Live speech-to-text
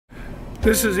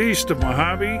This is east of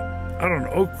Mojave, out on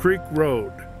Oak Creek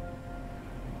Road.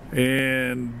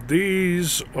 And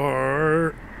these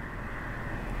are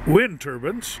wind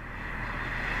turbines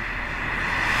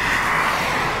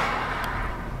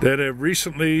that have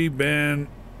recently been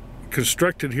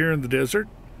constructed here in the desert,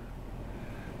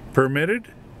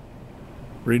 permitted,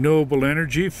 renewable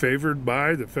energy favored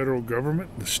by the federal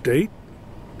government, the state,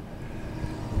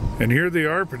 and here they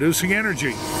are producing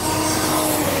energy.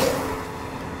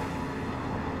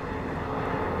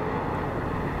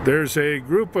 There's a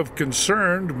group of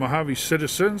concerned Mojave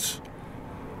citizens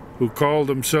who call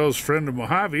themselves Friend of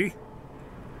Mojave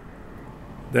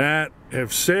that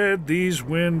have said these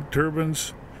wind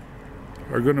turbines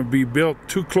are going to be built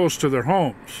too close to their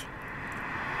homes,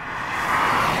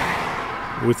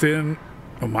 within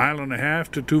 1.5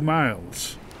 to 2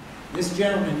 miles. This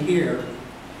gentleman here,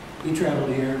 he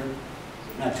traveled here,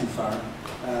 not too far.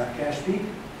 Cache Peak?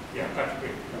 Yeah, Cache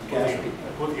Peak. Cache Peak.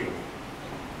 With you.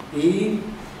 He,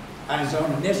 on his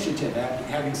own initiative, after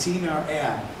having seen our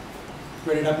ad,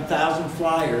 printed up 1,000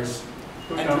 flyers.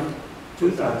 2,000.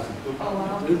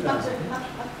 2,000.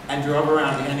 And drove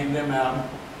around handing them out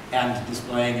and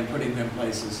displaying and putting them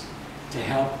places to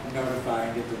help notify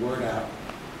and get the word out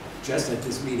just that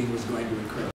this meeting was going to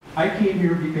occur. I came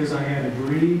here because I had a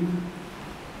dream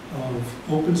of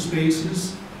open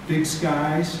spaces, big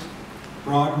skies,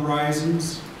 broad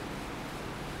horizons,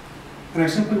 and I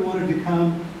simply wanted to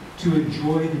come to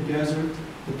enjoy the desert,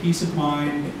 the peace of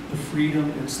mind, the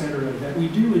freedom, etc. that we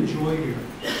do enjoy here.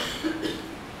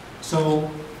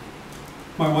 So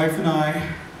my wife and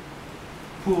I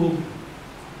pooled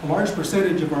a large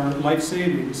percentage of our life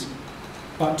savings,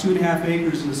 about 2.5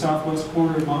 acres in the southwest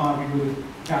corner of Mojave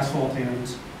with asphalt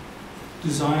ends.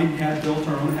 Designed, had built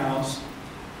our own house,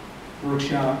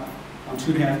 workshop on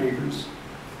 2.5 acres.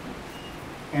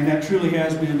 And that truly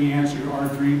has been the answer to our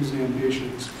dreams and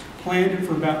ambitions. Planned it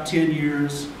for about 10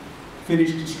 years,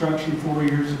 finished construction 4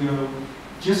 years ago.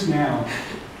 Just now,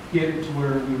 get it to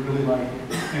where we really like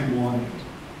it and want it.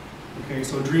 Okay,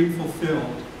 so a dream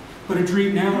fulfilled. But a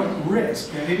dream now at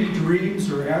risk. And any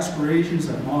dreams or aspirations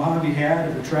that Mojave had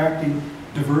of attracting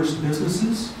diverse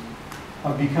businesses,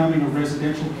 of becoming a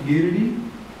residential community,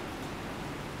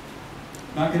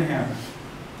 not going to happen.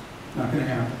 Not going to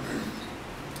happen.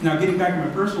 Now, getting back to my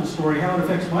personal story, how it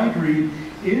affects my dream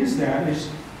is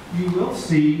you will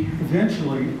see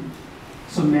eventually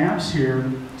some maps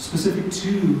here specific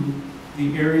to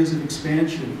the areas of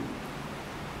expansion.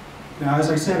 Now, as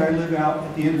I said, I live out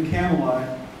at the end of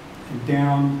Camelot and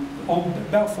down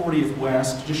about 40th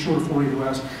West, just short of 40th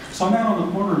West. So I'm out on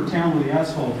the corner of town where the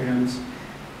asphalt ends,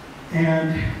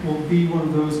 and will be one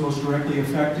of those most directly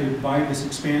affected by this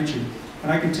expansion.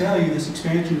 And I can tell you this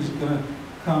expansion is going to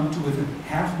come to within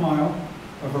 ½ mile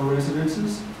of our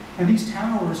residences. And these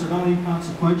towers are not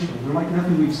inconsequential. They're like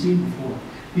nothing we've seen before.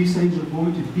 These things are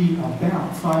going to be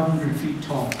about 500 feet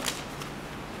tall.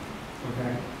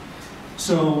 Okay?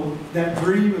 So that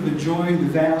dream of enjoying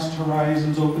the vast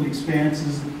horizons, open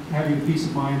expanses, having a peace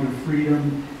of mind and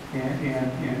freedom,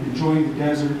 and enjoying the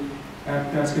desert,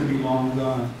 that's going to be long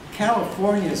gone.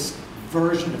 California's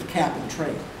version of cap and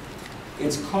trade.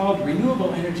 It's called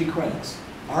renewable energy credits,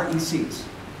 RECs.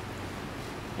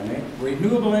 Okay?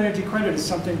 Renewable energy credit is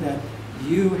something that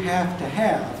you have to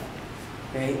have,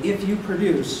 okay, if you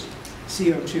produce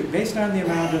CO2. Based on the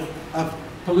amount of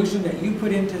pollution that you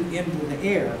put into the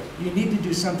air, you need to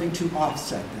do something to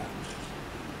offset that.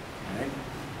 Okay?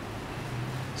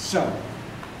 So,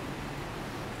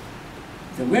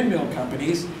 the windmill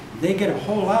companies, they get a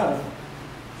whole lot of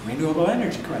renewable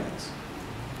energy credits.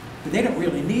 But they don't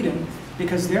really need them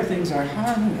because their things are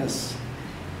harmless.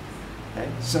 Okay?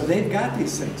 So they've got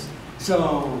these things.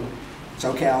 So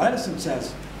Cal Edison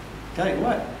says, tell you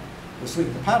what, we'll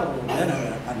sweeten the pot a little bit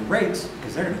on the rates,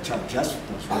 because they're going to charge us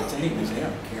for those rates anyways, they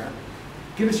don't care.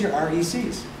 Give us your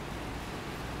RECs.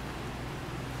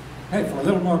 Hey, for a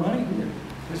little more money,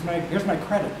 here's my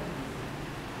credit.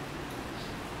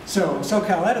 So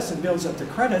Cal Edison builds up the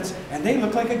credits, and they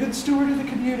look like a good steward of the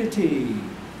community.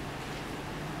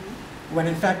 When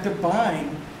in fact they're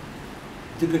buying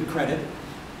the good credit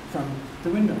from the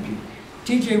windmill people.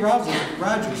 T.J.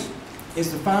 Rogers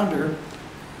is the founder,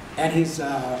 and he's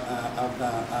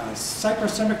of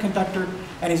Cypress Semiconductor,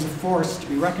 and he's a force to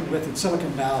be reckoned with in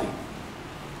Silicon Valley.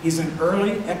 He's an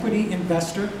early equity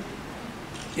investor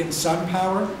in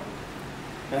SunPower,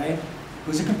 okay,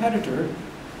 who's a competitor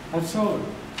of Solar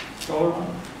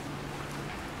One.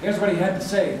 Here's what he had to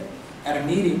say at a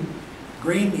meeting,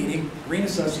 Green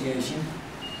Association.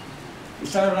 He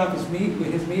started off his meeting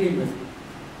with,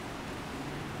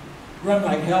 run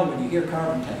like hell when you hear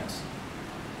carbon tax.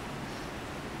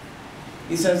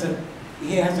 He says that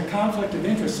he has a conflict of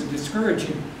interest in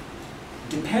discouraging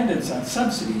dependence on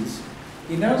subsidies.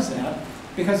 He knows that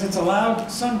because it's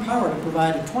allowed Sun Power to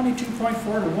provide a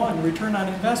 22.4 to 1 return on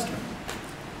investment.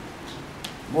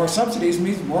 More subsidies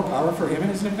means more power for him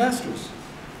and his investors.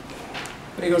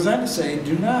 But he goes on to say,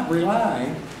 do not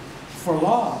rely for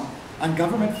long on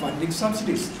government funding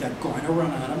subsidies. They're going to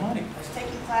run out of money. I was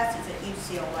taking classes at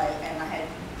UCLA, and I had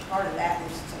part of that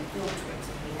was some field trips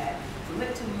that we had. We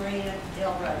went to Marina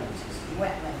Del Rey, which is the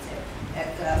wetlands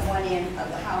at one end of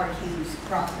the Howard Hughes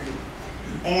property.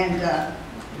 And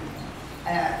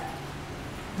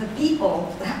the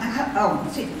people, oh,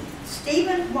 excuse me,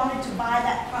 Stephen wanted to buy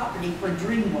that property for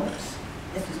DreamWorks.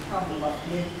 This is probably like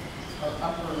mid or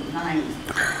upper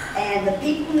 90s. And the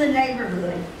people in the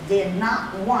neighborhood did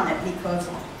not want it because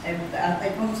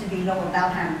they most of you know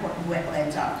about how important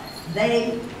wetlands are.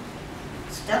 They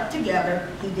stuck together.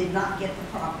 He did not get the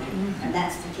property, and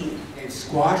that's the key. It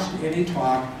squashed any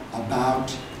talk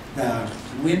about the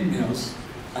windmills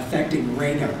affecting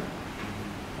radar.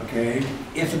 Okay?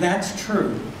 If that's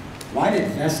true, why did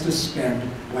Vestas spend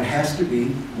what has to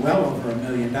be well over $1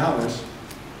 million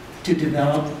to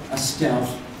develop a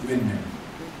stealth windmill?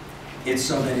 It's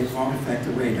so that it won't affect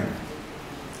the radar.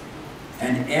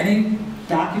 And any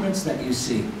documents that you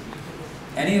see,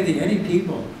 any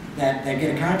people that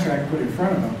get a contract put in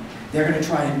front of them, they're going to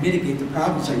try and mitigate the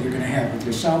problems that you're going to have with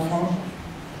your cell phone,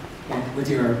 and with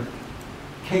your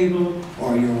cable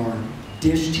or your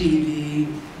dish TV,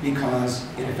 because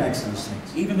it affects those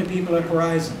things. Even the people at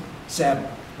Verizon said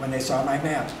when they saw my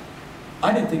map,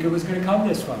 I didn't think it was going to come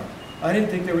this far. I didn't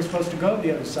think they were supposed to go to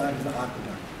the other side of the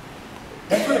aqueduct.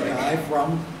 That's what a guy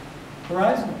from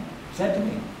Verizon said to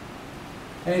me.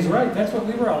 And he's right, that's what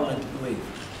we were all led to believe.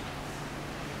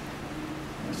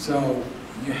 So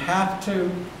you have to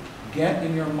get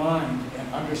in your mind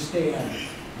and understand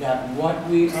that what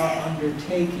we are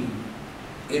undertaking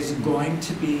is going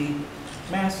to be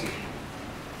massive.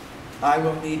 I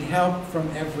will need help from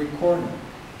every corner,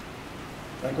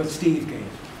 like what Steve gave.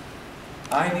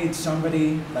 I need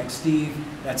somebody like Steve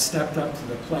that stepped up to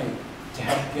the plate to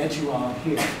help get you all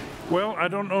here. Well, I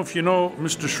don't know if you know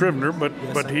Mr. Scrivener,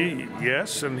 but he,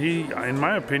 in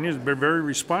my opinion, has been very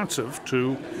responsive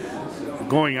to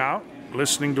going out,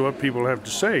 listening to what people have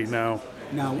to say. Now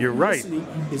you're right. Listening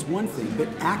is one thing, but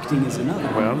acting is another.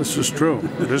 Well, this is true.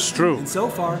 This is true. And so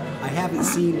far, I haven't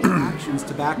seen actions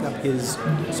to back up his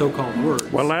so-called words.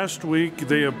 Well, last week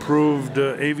they approved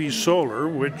AV Solar,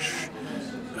 which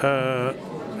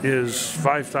is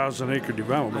 5,000 acre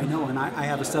development. I know, and I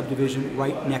have a subdivision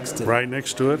right next to it. Right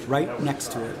next to it? Right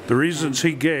next to it. The reasons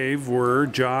he gave were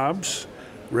jobs,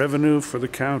 revenue for the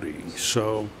county.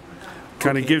 So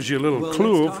kind of gives you a little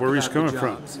clue of where he's coming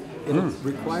from. It'll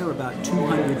require about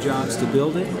 200 jobs to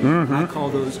build it. I call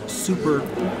those super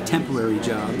temporary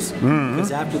jobs,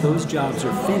 because after those jobs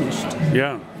are finished,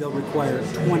 they'll require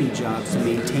 20 jobs to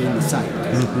maintain the site.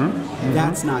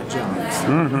 That's not jobs.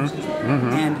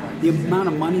 And the amount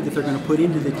of money that they're going to put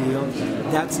into the deal,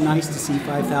 that's nice to see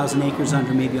 5,000 acres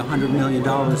under maybe $100 million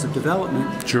of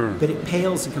development. Sure. But it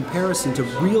pales in comparison to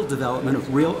real development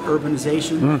of real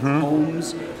urbanization,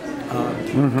 homes,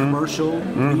 commercial,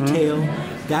 retail.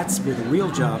 That's where the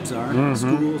real jobs are,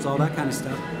 schools, all that kind of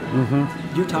stuff.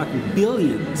 You're talking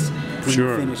billions when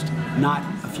you're finished, not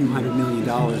a few $100 million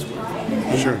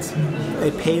worth. And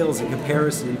it pales in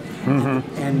comparison,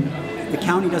 and the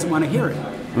county doesn't want to hear it.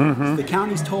 The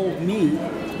county's told me,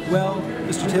 well,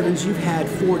 Mr. Tibbins, you've had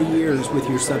 40 years with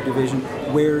your subdivision.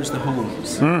 Where's the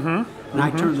homes? And I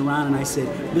turned around and I said,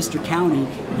 Mr. County,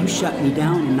 you shut me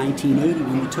down in 1980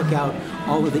 when you took out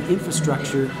all of the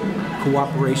infrastructure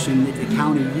cooperation that the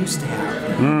county used to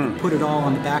have and put it all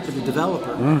on the back of the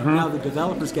developer. Now the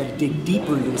developer's got to dig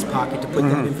deeper into his pocket to put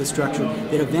that infrastructure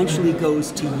that eventually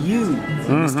goes to you,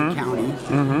 Mr. County.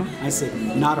 I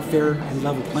said, not a fair and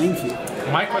level playing field.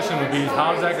 My question would be,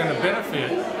 how is that going to benefit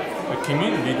the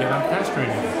community that I'm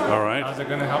pastoring? All right. How's it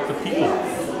going to help the people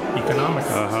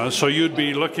economically? So you'd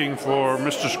be looking for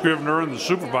Mr. Scrivener and the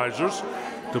supervisors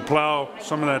to plow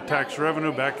some of that tax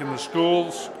revenue back in the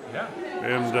schools.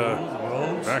 And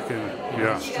roads, back in,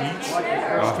 streets,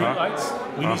 street lights.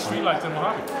 We need street lights in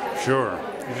Mojave. Sure.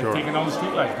 They're taking all the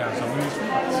street lights down, so we need street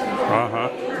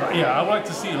lights. Yeah, I would like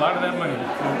to see a lot of that money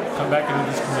come back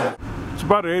into this community. It's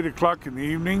about 8 o'clock in the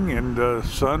evening, and the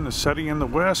sun is setting in the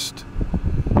west.